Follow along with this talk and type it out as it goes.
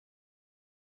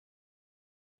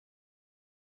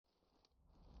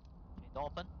Door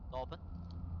open. Door open.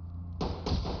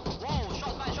 Whoa!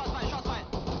 Shots fired! Shots fired! Shots fired!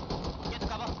 Get to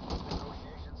cover.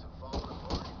 Negotiations have fallen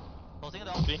apart. Closing the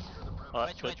door. Clean. Alright,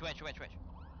 Wedge, good. wedge, wedge, wedge, wedge.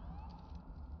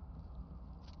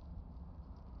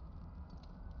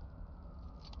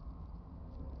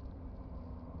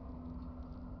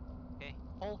 Okay,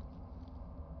 hold.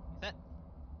 You set?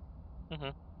 Mm-hmm.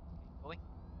 Okay, going.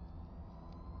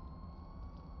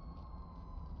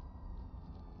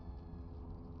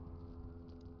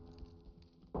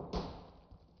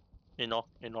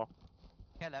 Ignore.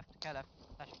 Care left, care left.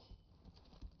 Flashing.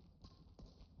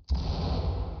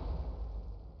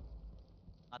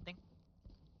 Nothing.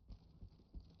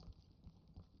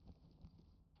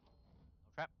 No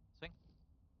trap. Swing.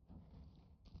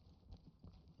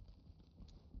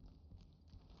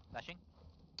 Flashing.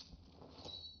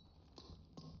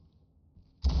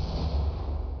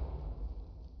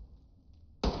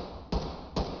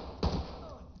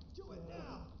 Do it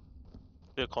now!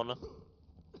 Clear corner.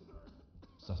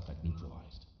 Suspect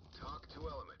neutralized. Talk to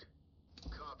element.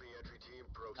 Copy entry team.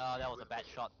 Proceed. No, that was a with bad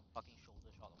mission. shot. Fucking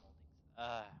shoulder shot of all things.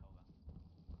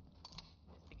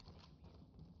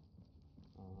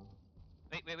 Hold on.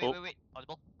 This thing is CQB. Wait.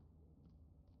 Audible.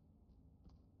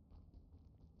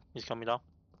 He's coming down.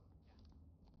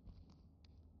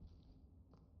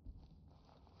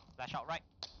 Flash out right.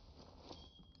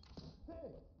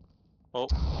 Oh,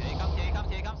 Here he comes, here he comes,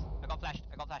 here he comes. I got flashed.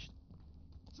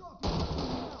 Drop your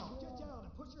hands down! Get down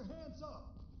and put your hands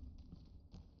up!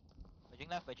 Wedging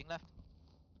left, wedging left.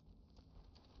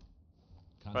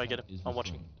 right, get him. I'm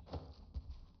watching.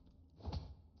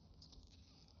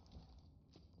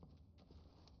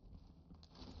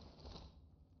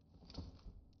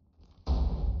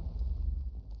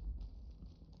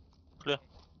 Clear. Okay.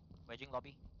 Wedging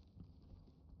lobby.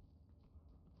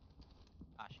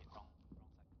 Ah shit, wrong side.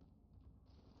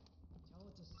 Tell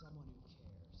it to someone who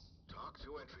cares. Talk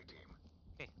to entry team.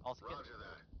 Okay, all secured. Roger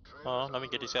that. Trailers Let me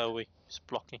en get this guy route. away. He's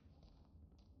blocking.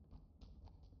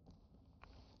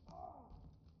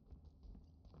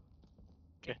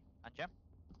 Okay. Unjam.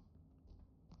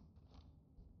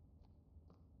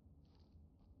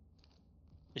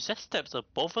 Is that steps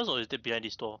above us or is it behind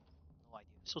this door? No idea.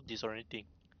 So disorienting.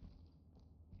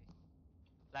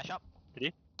 Flash up.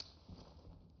 Ready?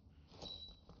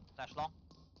 Flash long.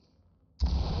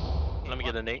 Okay, Let me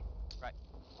get a nade. Right.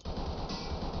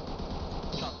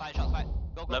 Shot fired.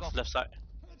 Go. Left side.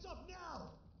 Hands up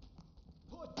now!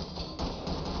 Put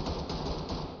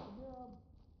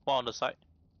One on the side.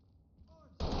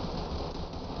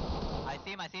 I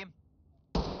see him.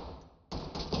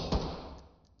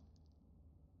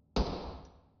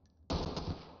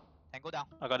 Tango down.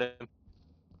 I got him.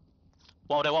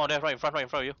 One on there, right in front of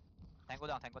you. Tango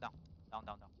down. Down. Get down and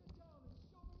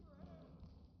show me your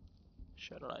hands!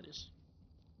 Shadow like this.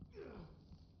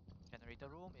 Generator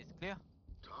room is clear.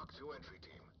 Talk to entry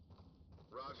team.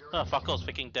 Roger. Ah, entry fucker was team.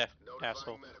 faking death. Notifying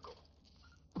Asshole. medical.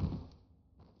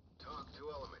 Talk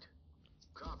to element.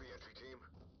 Copy entry team.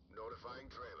 Notifying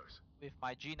trailers. With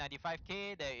my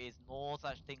G95K, there is no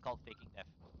such thing called faking death.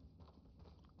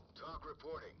 Talk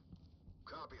reporting.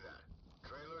 Copy that.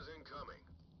 Trailers incoming.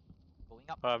 Going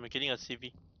up. I'm getting a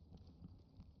CV.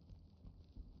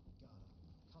 Got him.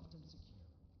 Cuffed and secure.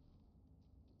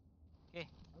 Okay,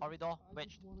 corridor, I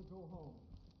wedged. just want to go home.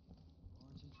 You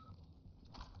aren't in trouble.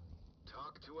 Don't worry.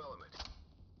 Talk to element.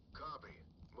 Copy.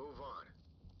 Move on.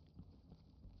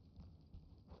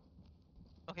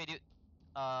 Okay, dude.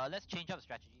 Let's change up the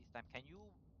strategy this time. Can you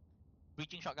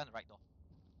breaching shotgun the right door?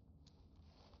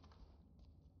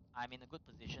 I'm in a good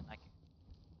position. I can.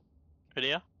 Ready,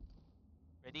 yeah?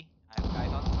 Ready? I have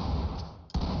guys on.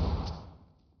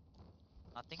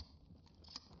 Nothing.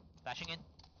 Flashing in.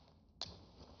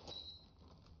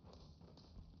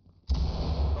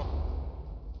 Go.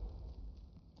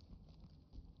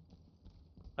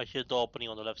 I hear door opening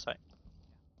on the left side.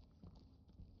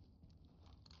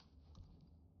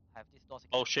 I have this door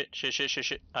secured. Oh shit.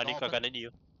 I think I open. need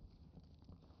you.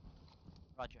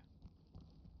 Roger.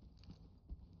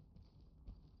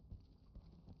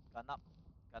 Gun up.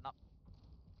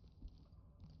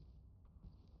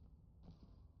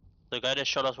 The guy that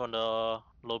shot us from the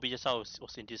lobby just now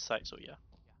was in this side, so yeah. Yeah.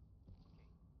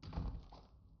 Okay.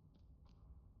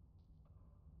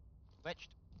 Wedged.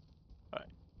 Alright.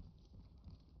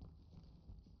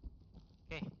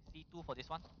 Okay, C2 for this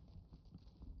one.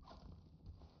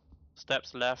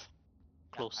 Steps left.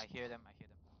 Close. Yeah, I hear them.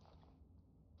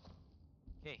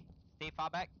 Okay, stay far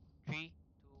back. 3,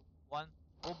 2, 1.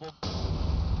 Boom.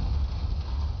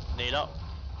 Nade out.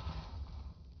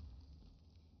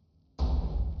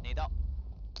 Nade out.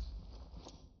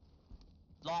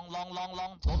 Long.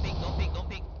 Don't peek. Hands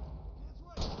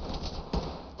right!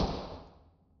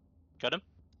 Got him?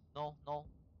 No, no.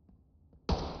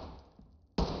 I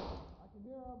can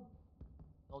hear him.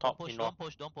 No, Top, don't push, ignore. don't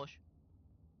push, don't push.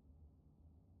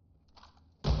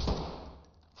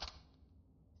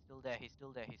 Still there, he's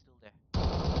still there, he's still there.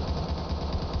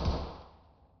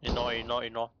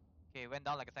 Ignore. Okay, went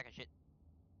down like a sack of shit.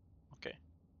 Okay.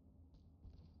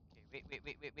 Okay,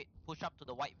 wait. Push up to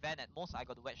the white van at most. I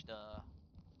got to wedge the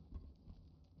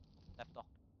left door.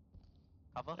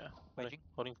 Cover, Yeah. wedging.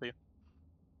 Holding for you.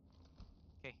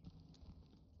 Okay.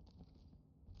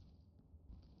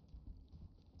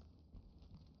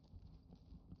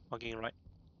 Hugging right.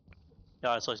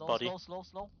 Yeah, I saw his Slow, body.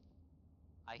 slow.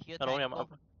 I hear Not only tank.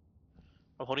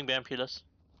 I'm holding behind pillars.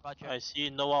 Roger. I see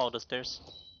Noah on the stairs.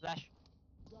 Flash.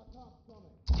 Got cops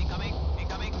coming.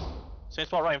 Incoming. Same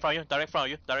spot right in front of you.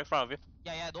 Direct front of you.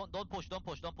 Yeah, don't push. Wait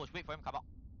for him to come out.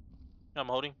 I'm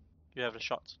holding. You have the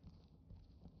shots.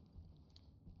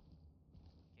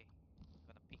 Okay, I'm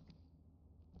gonna peek.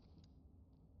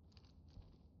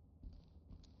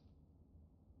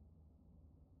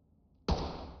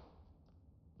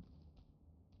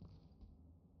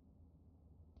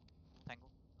 Tango.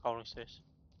 Covering stairs.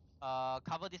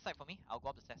 Cover this side for me. I'll go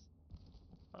up the stairs.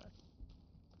 Alright.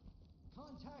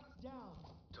 Contacts down.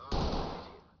 Talk to entry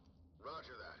team.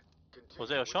 Roger that. Continue Was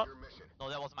there a with shot? your mission. No,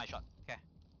 that wasn't my shot. Okay.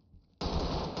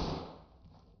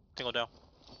 Tango down.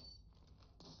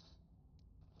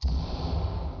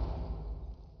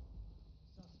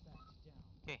 Suspect down.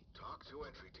 Okay. Talk to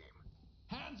entry team.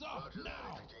 Hands up Roger that, now.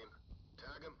 entry team.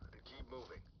 Tag him and keep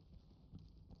moving.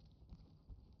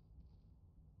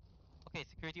 Okay,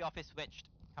 security office wedged.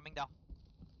 Coming down.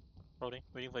 Holding.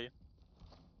 Waiting for you.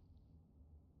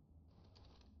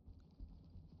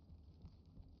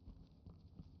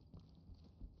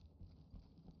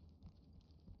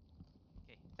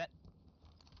 Okay, set.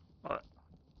 Alright.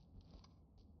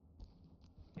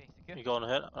 Okay, secure. You go on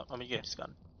ahead. I'm gonna get his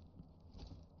gun.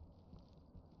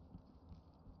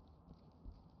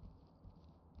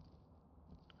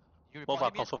 Did you Both report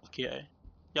are him yet? confirmed KIA.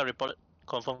 Yeah, report it.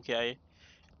 Confirm KIA.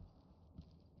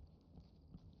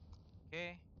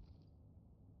 Okay.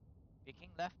 Peeking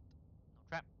left. No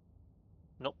trap.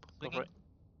 Nope. Go for Swinging. it.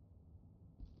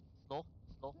 Slow.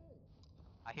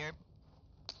 I hear him.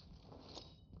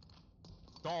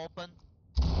 Door open.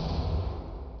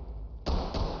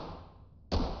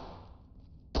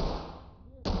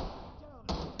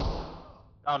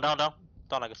 Down. Down. Down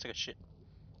like a sack of shit.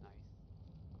 Nice.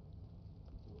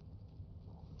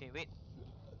 Okay, wait.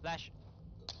 Flash.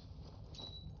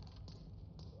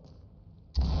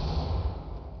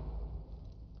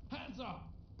 Hands up.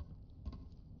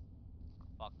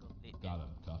 Fuck, late. Got him.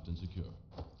 Cuffed and secure.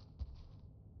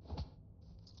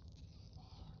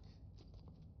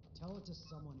 Tell it to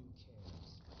someone who cares.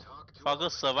 Talk to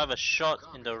Fargus element. survived a shot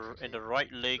Copy, in the entry team.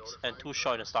 right legs and 2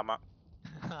 shots in the stomach.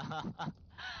 Yep.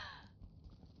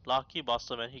 Lucky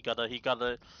bastard, man. He got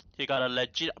a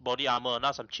legit body armor,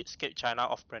 not some cheapskate China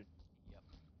off-brand.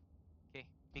 Okay,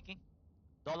 peeking.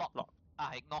 Door lock. Lock.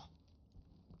 Ignore.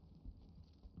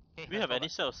 Okay, Do we let's have go any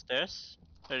back. set of stairs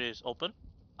that is open?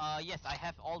 Yes, I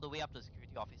have all the way up to the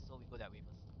security office, so we go that way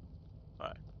first.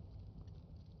 Alright.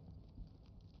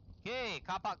 Okay,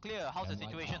 car park clear. How's the And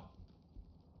lights situation?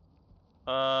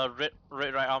 out. Red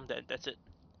right arm, that's it.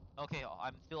 Okay,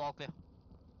 I'm still all clear.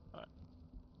 Alright.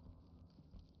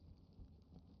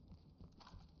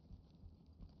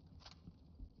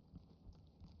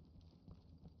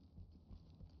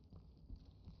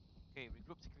 Okay,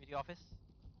 regroup security office.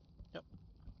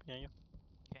 Yeah, you.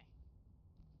 Okay.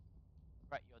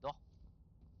 Right, your door.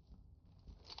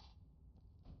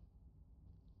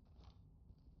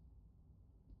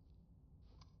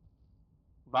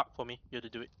 Back for me. You have to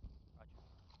do it. Roger.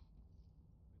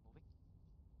 Removing.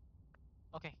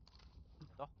 Okay. Your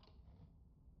door.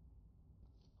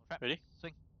 No trap. Ready?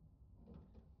 Swing.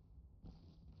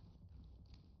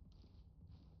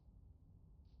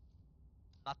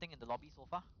 Nothing in the lobby so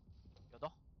far. Your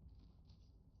door.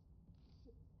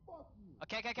 Fuck you.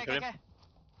 Okay. Hear him?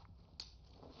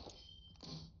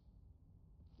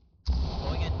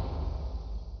 Going in.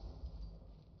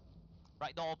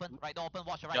 Right door open.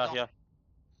 Watch the right door. Yeah.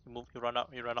 You move. You run out.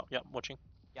 Yeah, watching.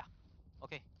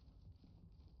 Okay.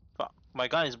 Fuck. My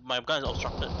gun is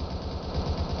obstructed.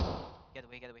 Get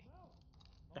away.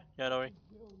 Yeah, don't worry.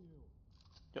 Kill you.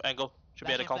 Your angle should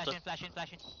be at the counter. Flash in.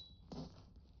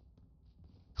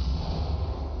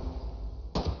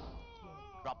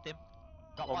 Dropped him.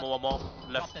 Drop One one. more.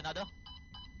 Left. Dropped another.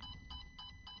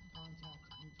 Contact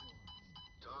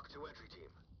neutralized. Talk to entry team.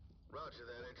 Roger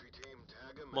that, entry team.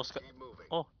 Tag him and Most keep moving.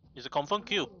 Oh, it's a confirmed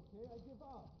kill. Okay, I give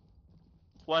up.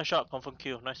 One shot, confirmed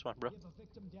kill. Nice one, bro. Give a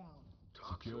victim down.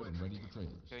 Talk Secured to and entry ready team. for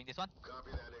trailers. Securing this one.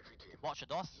 Copy that, entry team. Watch the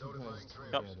doors. You Notifying guys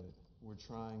trailers. get it. We're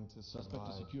trying to Suspect survive.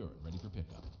 is secure and ready for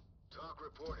pickup. Talk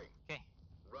reporting. Okay.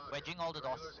 Roger. Wedging all the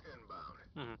doors. Trailers inbound.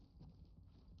 Mhm.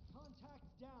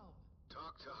 Contact down.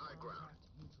 Talk to high ground.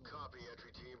 Copy,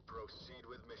 entry team. Proceed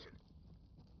with mission.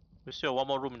 We still have one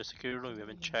more room in the security room we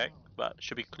haven't checked, but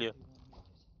should be clear.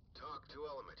 Talk to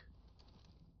element.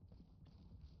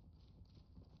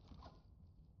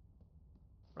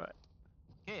 Right.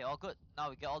 Okay, all good. Now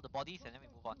we get all the bodies and then we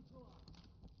move on.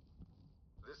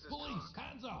 This is Police, talk.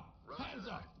 hands up! Roger Hands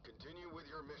that. up! Continue with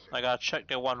your mission. I gotta check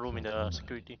that one room in the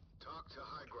security. Talk to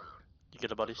high ground. You get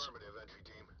the bodies. Affirmative, entry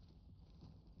team.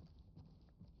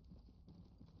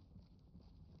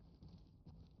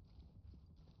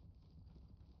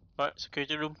 Alright,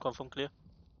 security room, confirm clear.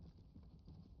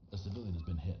 A civilian has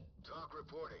been hit. Talk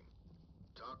reporting.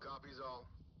 Talk copies all.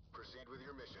 Proceed with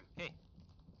your mission. Okay.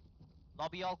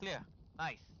 Lobby all clear.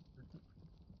 Nice.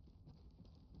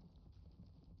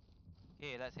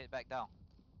 Okay, let's head back down.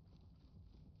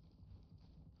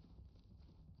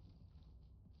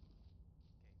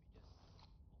 Okay, we just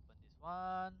open this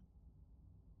one.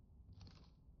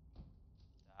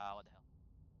 Ah, what the hell?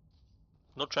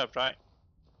 No trap, right?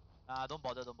 Don't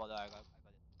bother, don't bother. I got it.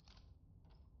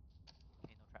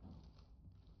 Okay, no trap.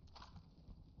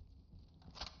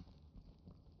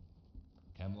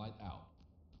 Cam light out.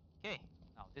 Okay,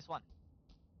 now this one.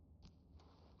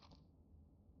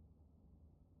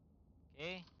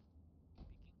 Okay. Picking.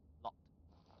 Locked.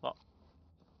 Lock.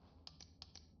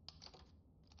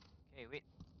 Okay, wait.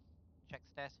 Check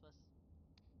stairs first.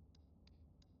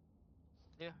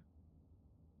 Looks clear.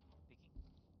 Picking.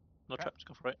 No Trap. traps,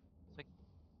 go for it. Swing.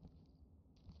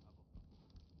 I'll go.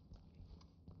 Okay.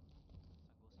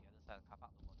 This one goes the other side of the car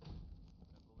park, no bother.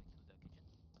 We're going to the kitchen.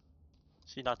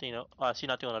 See nothing, I see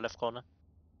nothing on the left corner.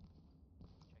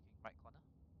 Checking right corner.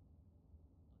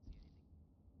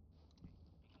 Don't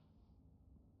see anything. Okay,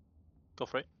 picking. Go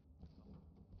for it.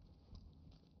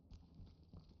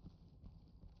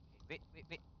 Okay,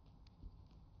 wait.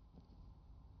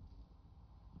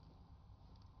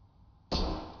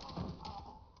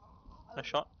 Nice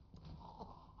shot. Okay,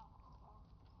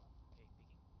 picking.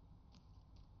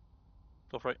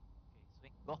 Go for it. Okay,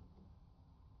 swing. Go.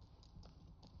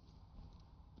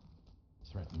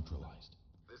 Threat neutralized.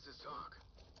 This is talk.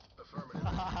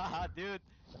 Affirmative. Dude.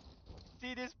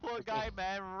 See this poor guy,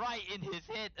 man, right in his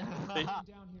head. See? Down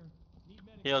here. Need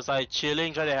medic. He was like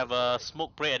chilling, trying to have a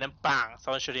smoke break, and then bang!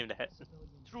 Someone shot him in the head.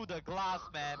 Through the glass,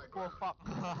 man. Poor fuck.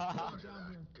 Roger Down here.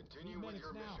 that. Continue Need with medics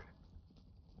your now. mission.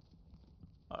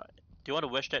 Alright. Do you want to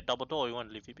wedge that double door or you want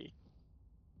to leave it be?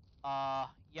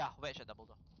 Yeah, wedge at double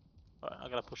door. Alright, I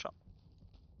gotta push up.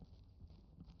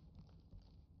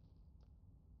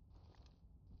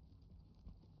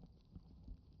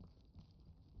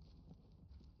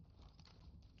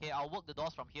 Okay, I'll work the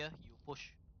doors from here. You push,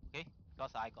 okay?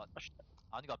 Because I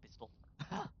only got pistol.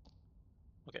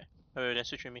 Okay. Alright, then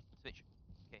switch with me. Switch.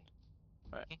 Okay.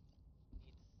 Right. Okay.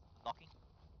 Needs unlocking.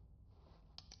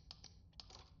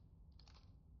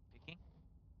 Picking.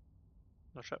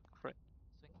 No trap, go for it.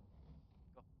 Swing.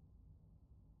 Go.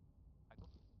 I go.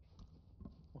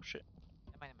 Oh shit.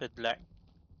 Never mind. Bit lag.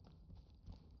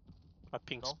 My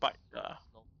ping Slow. spike.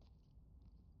 Slow.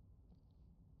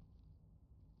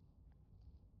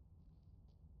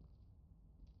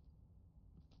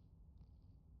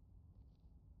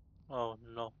 Oh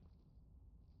no.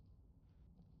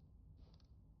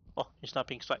 Oh, it's not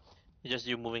ping spike. It's just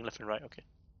you moving left and right, okay.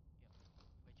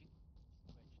 Wedging. Wedged.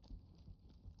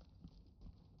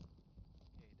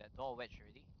 Okay, that door wedged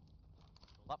already.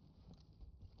 Roll up.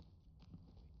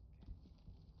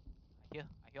 Okay.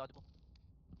 I hear audible.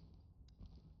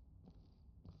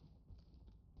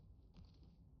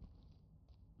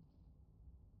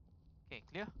 Okay,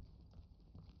 clear.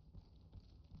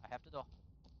 I have the door.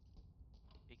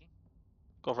 Peeking.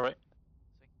 Go for it.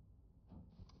 Swing.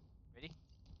 Ready?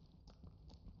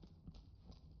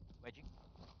 Wedging.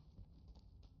 Okay,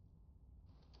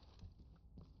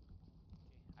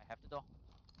 I have the door.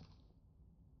 Peeking.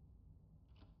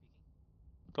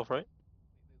 Go for it.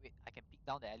 Wait. I can peek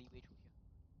down the alleyway through here.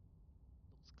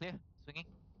 Looks clear. Swinging.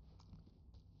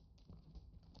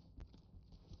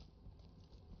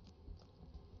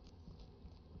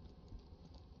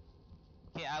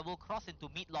 Okay, I will cross into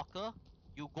mid locker.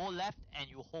 You go left and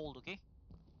you hold, okay?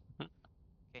 Mhm.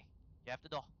 Okay, you have the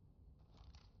door.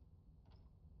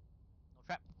 No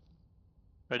trap.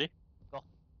 Ready? Go.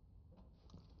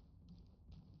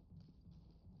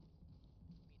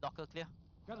 Mid locker clear.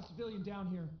 Got a civilian down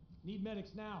here. Need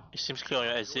medics now. It seems clear on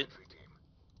your To exit. entry team.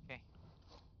 Okay.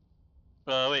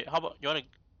 Wait, how about you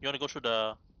wanna go through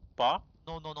the bar?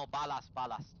 No, bar last.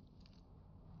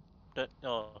 That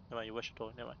oh, never mind. You watch the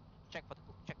door. Never mind. Check for the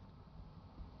cook, check for the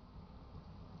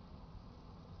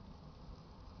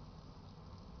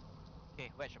cook.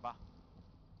 Okay, wedge the bar.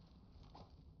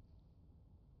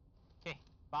 Okay,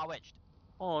 bar wedged.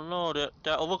 Oh no, they're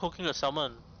overcooking the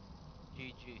salmon.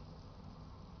 GG.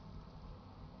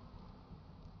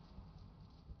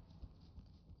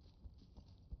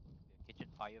 The kitchen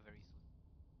fire very soon.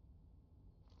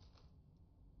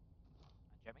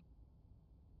 I'm jamming.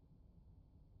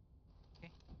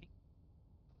 Okay, peek.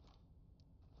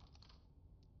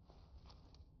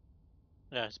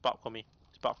 Yeah, it's back for me.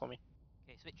 It's back for me.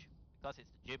 Okay, switch. Because it's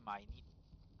the gym, I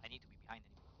need to be behind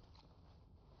anyway.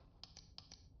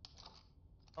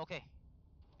 Okay,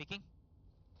 peeking.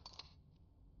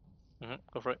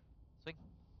 Go for it. Swing.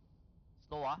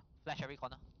 Slow ah. Flash every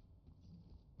corner.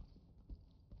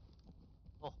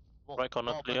 Oh, whoa. Right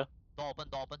corner Door clear. open.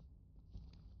 Door open.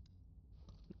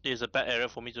 It's a bad area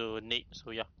for me to nade,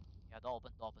 so yeah. Yeah, door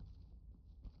open.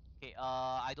 Okay,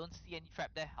 I don't see any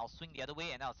trap there. I'll swing the other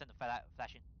way and I'll send the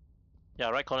flash in. Yeah,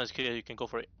 right corner is clear, you can go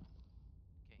for it.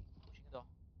 Okay, pushing the door.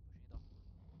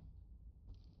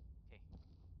 Okay,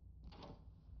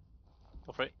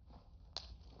 Go for it.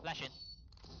 flash in.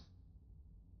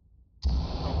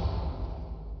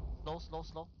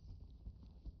 Slow.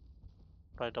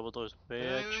 Right, double doors. Wait.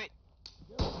 Bitch.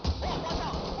 Oh, watch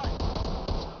out!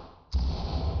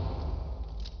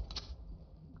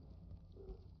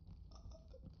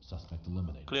 Suspect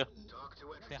eliminated. Clear. Talk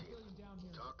to entry Yeah. team. Civilian down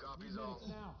here. Talk 3 copies all. minutes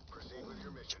now. Proceed with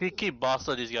your mission. Cheeky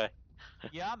bastard, this guy.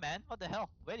 Yeah, man. What the hell?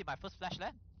 Where did my first flash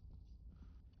land?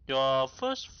 Your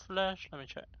first flash, let me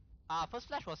check. First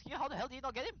flash was here. How the hell did you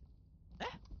not get him?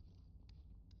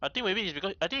 I think maybe it's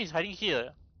because I think he's hiding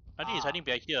here. I think he's Ah. hiding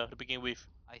back here to begin with.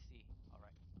 I see.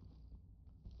 Alright.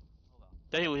 Oh well.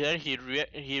 Then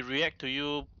he react to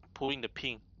you pulling the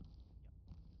ping. Peeking.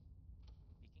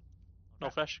 No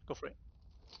trap. flash, go for it.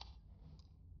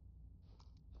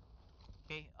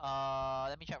 Okay,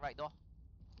 let me check right door.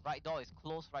 Right door is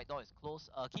closed.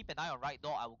 Keep an eye on right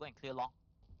door. I will go and clear long.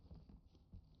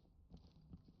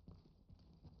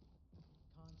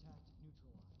 Contact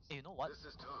neutralized. Hey, you know what? This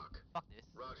is talk. Fuck this.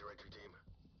 Roger, entry team.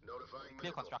 Notifying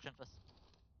Clear medical. construction first.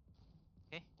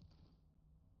 Okay.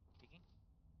 Peeking.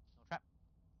 No trap.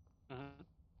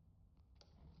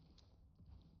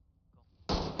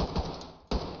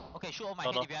 Okay, shoot over my No,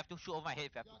 head no. if you have to. Shoot over my head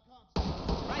if you have to.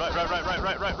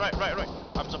 Right.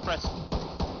 I'm suppressed.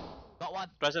 Got one.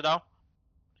 Press it down.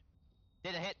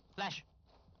 Dead ahead. Flash.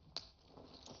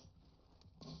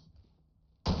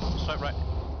 Swipe right.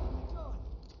 Done.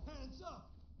 Hands up.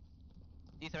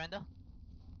 Do you surrender?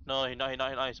 No, he's not,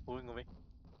 he's moving away.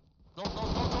 Slow.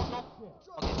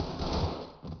 Okay.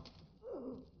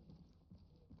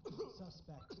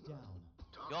 Suspect down.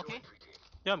 Talk You to okay? entry team.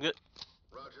 Yeah, I'm good.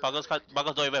 Roger. Buggers that, entry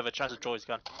team. don't even have a chance to throw his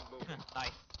gun. Keep moving.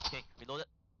 Nice. Okay, reloaded.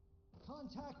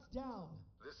 Contact down.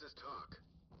 This is talk.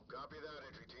 Copy that,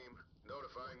 entry team.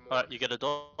 Notifying more. Alright, you get the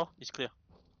door, it's clear.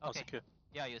 I'm Okay. secure.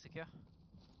 Yeah, you're secure.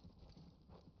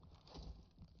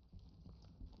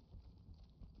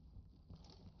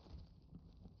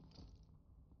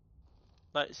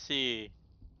 Let's see.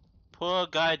 Poor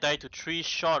guy died to 3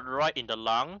 shot right in the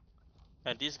lung.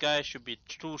 And this guy should be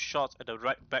 2 shots at the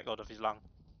right back of his lung.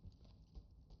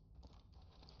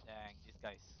 Dang, this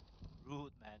guy's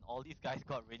rude, man. All these guys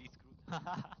got really screwed.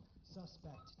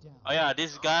 Suspect down. Oh yeah,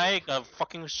 this guy got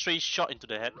fucking straight shot into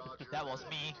the head. Roger. That was that,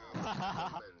 me. entry team.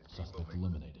 And keep Suspect moving.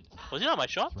 eliminated. Was it not my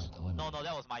shot? Threat eliminated. No,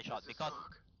 that was my shot This is because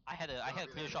talk. I had a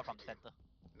clear shot from the center.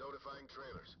 Notifying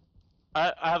trailers.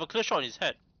 I have a clear shot in his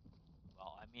head.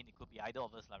 Well, I mean, it could be either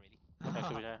of us, lah, really. Yeah,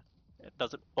 could be that. It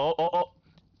doesn't. Oh.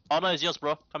 Honor is yours,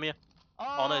 bro. Come here.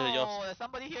 Honor is yours. Oh, there's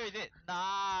somebody here, is it?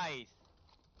 Nice.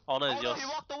 Honor is Oh no, yours. he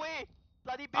walked away.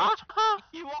 Bloody bitch. Ah!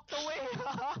 He walked away.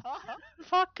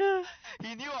 Fucker!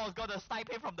 He knew I was gonna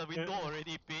snipe him from the window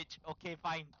already, bitch. Okay,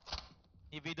 fine.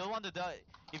 If you don't want to die,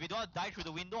 through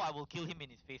the window, I will kill him in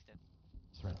his face then.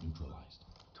 Threat neutralized.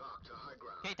 Talk to high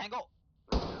ground. Okay, Tango.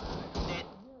 Roger that. Dead.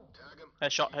 Tag him.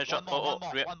 Headshot.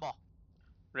 One more.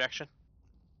 Reaction.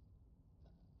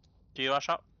 Do you rush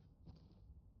out?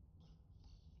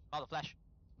 Out of flash.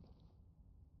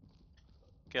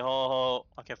 Okay, hold.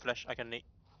 I can flash. I can nade.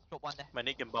 Drop one there. My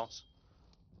nade can bounce.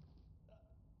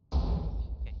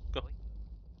 Okay, Go. going.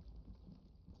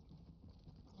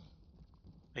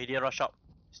 He didn't rush out.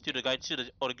 Still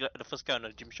the first guy on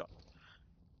the gym shot.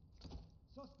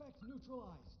 Suspect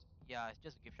neutralized. Yeah, it's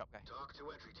just a gift shop guy. Talk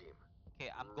to entry team.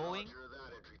 Okay, I'm going. Roger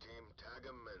that, entry team. Tag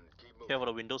him and keep moving. Here for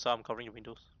the windows, I'm covering the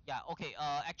windows. Yeah, okay.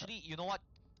 Actually, you know what?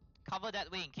 Cover that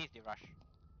way in case they rush.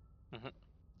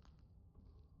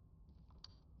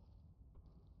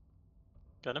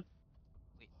 Got him.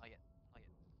 Wait, not yet. Not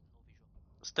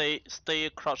yet. No visual. Stay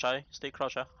crouch, eye. Stay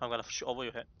crouch, ah. I'm gonna shoot over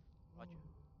your head. Roger. No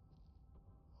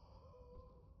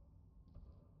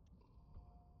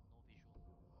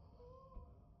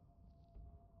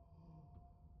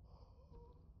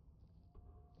visual.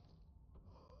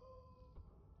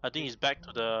 I think he's back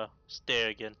to the stair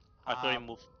again. I heard him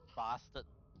move. Bastard.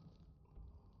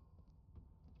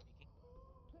 Peeking.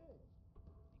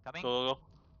 Coming. Go, go, go.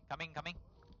 Coming.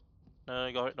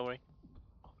 No, go ahead, don't worry.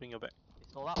 Bring your back.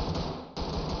 Pistol up. Full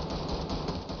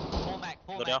mag.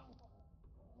 Go down.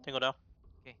 Then go down.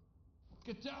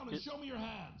 Get down and It- show me your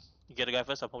hands. You get the guy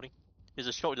first, I'm holding. There's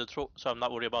a shot in the throat, so I'm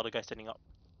not worried about the guy standing up.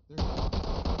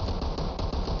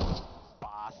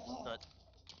 Bastard.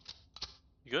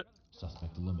 You good?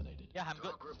 Suspect eliminated. Yeah, I'm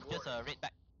good. Talk report. Just red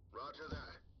back. Roger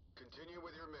that. Continue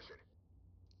with your mission.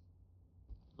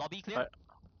 Lobby clear. Alright.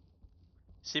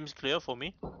 Seems clear for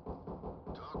me.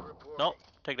 Talk report. No,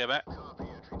 take that back. Copy,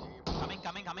 entry team. Coming.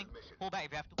 Mission. Pull back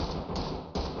if you have to.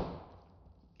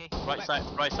 Okay. pull Right back. side,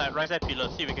 right side pillar.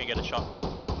 See if we can get a shot.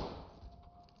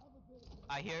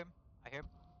 I hear him.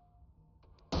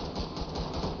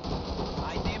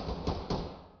 I see him.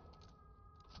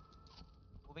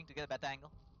 Moving to get a better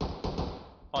angle.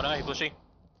 Oh no, he's pushing.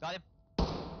 Got him.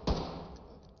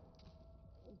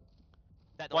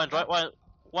 That the One guy? right,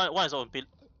 one is on pillar.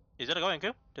 Is that a guy and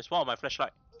kill? There's one on my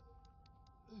flashlight.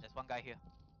 There's one guy here.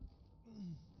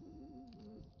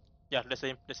 Yeah, that's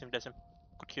him. Good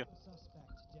kill.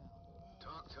 Suspect down.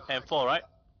 Talk to M4, right?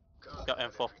 Copy Got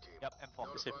that, M4. entry team. Yep, M4.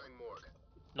 That's it. Notifying morgue.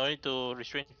 No need to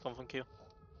restrain. Confirm kill.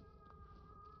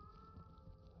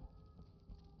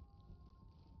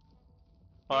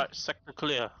 Alright, sector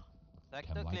clear.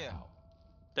 Sector Chem light clear. out.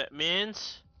 That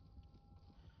means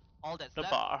All that's the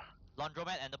left. bar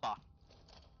Laundromat and the bar.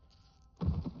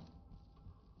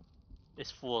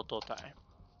 is full auto time.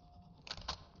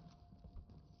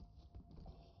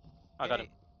 I got him.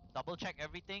 Okay, double check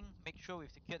everything. Make sure we've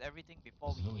secured everything before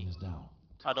we Civilian is down.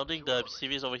 I don't think Talk the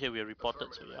to CVs over here were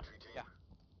reported, so Affirmative, yeah. entry team. Yeah.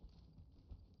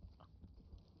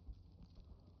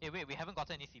 Hey, wait, we haven't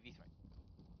gotten any CVs, right?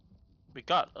 We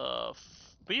got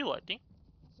few, I think.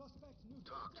 Suspect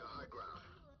neutral. Talk to high ground.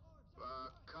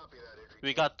 Copy that, entry We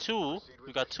team. got two. Proceed with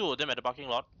We got mission. two of them at the parking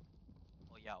lot.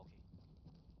 Oh yeah, okay.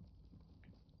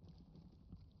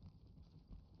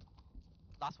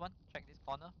 Last one. Check this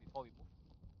corner before we move.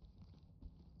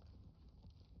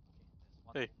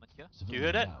 Okay, there's one Hey. movement here. Do you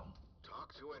hear that? Down.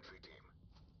 Talk to entry team.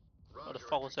 What the Roger,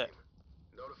 fuck was entry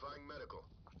that? team. Notifying medical.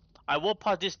 I walk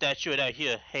past this statue and I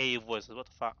hear hey voice. What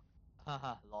the fuck?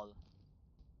 Haha, lol. Okay,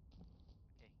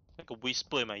 Like a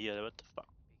whisper in my ear. What the fuck?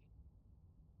 peeking.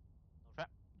 No trap.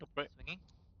 No break. Swinging.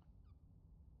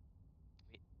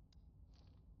 Wait.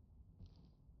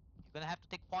 You're gonna have to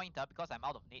take point because I'm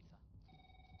out of nades.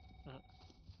 Mhm.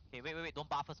 Okay, wait. Don't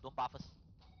buff us.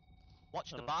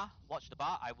 Watch the Mhm.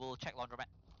 bar. I will check laundromat.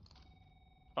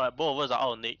 Alright, both of us are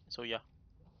out of Nate, so yeah.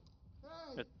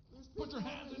 Hey, Good. there's Put your people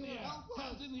hands over in the here. air. Help us.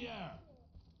 Hands in the air.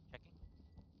 Checking.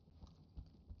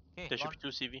 Okay, There should be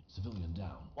two CV. Civilian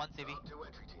down. one CV. Talk to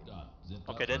entry team. Done. Zipped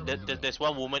Okay, up. then ready to go. there's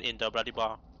one woman in the bloody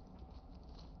bar.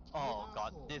 Oh Hey,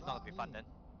 god, asshole, this is not gonna be not fun me. then.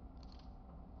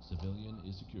 Civilian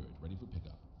is secured. Ready for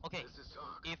pickup. Okay, This is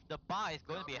talk. if the bar is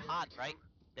going to be Copy, hard, entry right? team.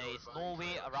 There is no Notifying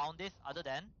way trailers. around this other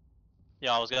than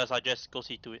Yeah, I was gonna suggest go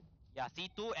see to it. yeah,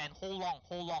 C2 and hold long.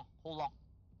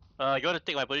 You wanna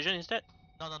take my position instead?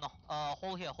 No.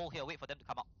 Hold here. Wait for them to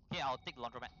come out. Okay, I'll take the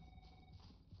laundromat.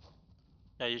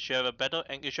 Yeah, you should have a better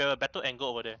angle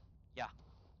over there.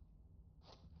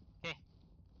 Okay,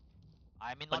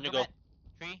 I'm in On you go. laundromat.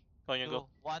 3, On you 2, go.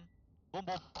 1. Boom.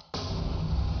 Get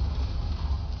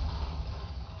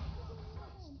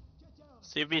down.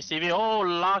 CV. Oh,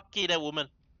 lucky that woman.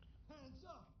 Hands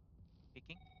up.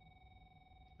 Picking.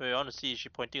 Wait, I wanna see. Is she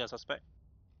pointing a suspect?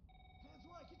 Hands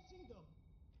where I can see them.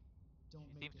 Don't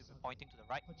She make seems to this be ugly. pointing to the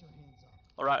right. Put your hands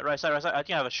up. Alright, right side. I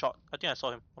think I have a shot. I think I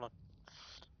saw him. Hold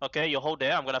on. Okay, you hold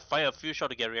there. I'm gonna fire a few shots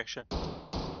to get a reaction. No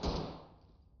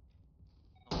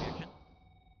reaction.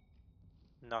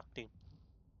 Nothing.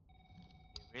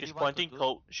 They really She's want to pointing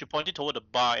do- she pointed toward the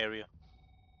bar area.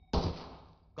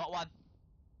 Got one.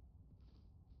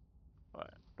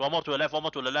 Alright. One more to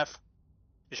the left.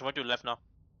 You should point to the left now.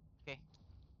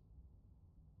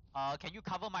 Can you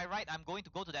cover my right? I'm going to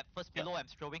go to that first Yeah. pillow. I'm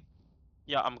strobing.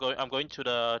 Yeah, I'm going to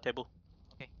the table.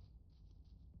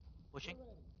 Pushing.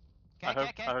 I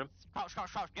heard him. Crouch.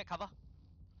 Get cover.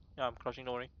 Yeah, I'm crouching,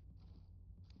 don't worry.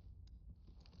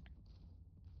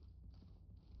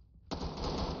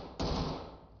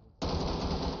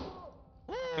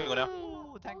 Okay, go down.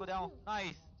 Ooh, tango down. Nice.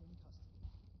 In custody.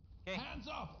 Okay. Hands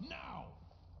up now.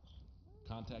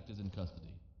 Contact is in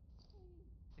custody.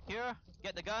 Secure.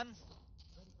 Get the guns.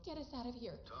 Get us out of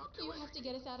here. Talk to You entry have to team.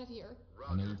 get us out of here.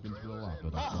 I know Roger. you've been through a Trailers lot, in.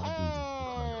 but that's my duty.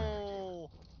 Roger, entry team. Oh!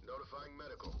 Notifying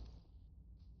medical.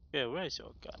 Yeah, where is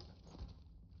your gun?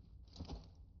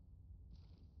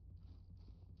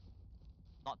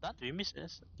 Not done? Do you miss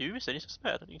this? Do you miss any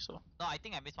suspect? I don't think so. No, I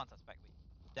think I missed one suspect.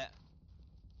 Wait. That.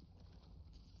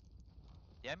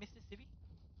 Did I miss this civvy?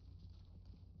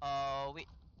 Wait.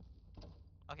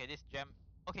 Okay, this gem.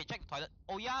 Okay, check the toilet.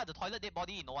 Oh yeah, the toilet dead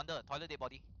body. No wonder. Toilet dead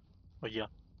body. Oh yeah, No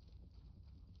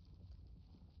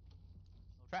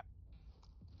trap.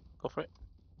 go for it.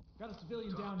 Got a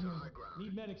civilian Talk down to here. high ground.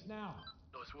 Need medics now.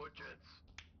 Nice work, gents.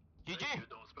 GG!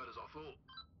 Not as bad as I thought.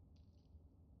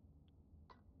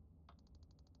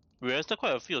 We arrested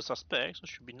quite a few suspects, so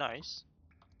should be nice.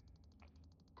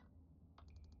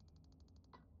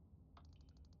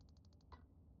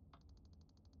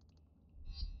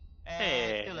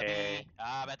 And still a B.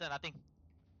 Ah, better than nothing.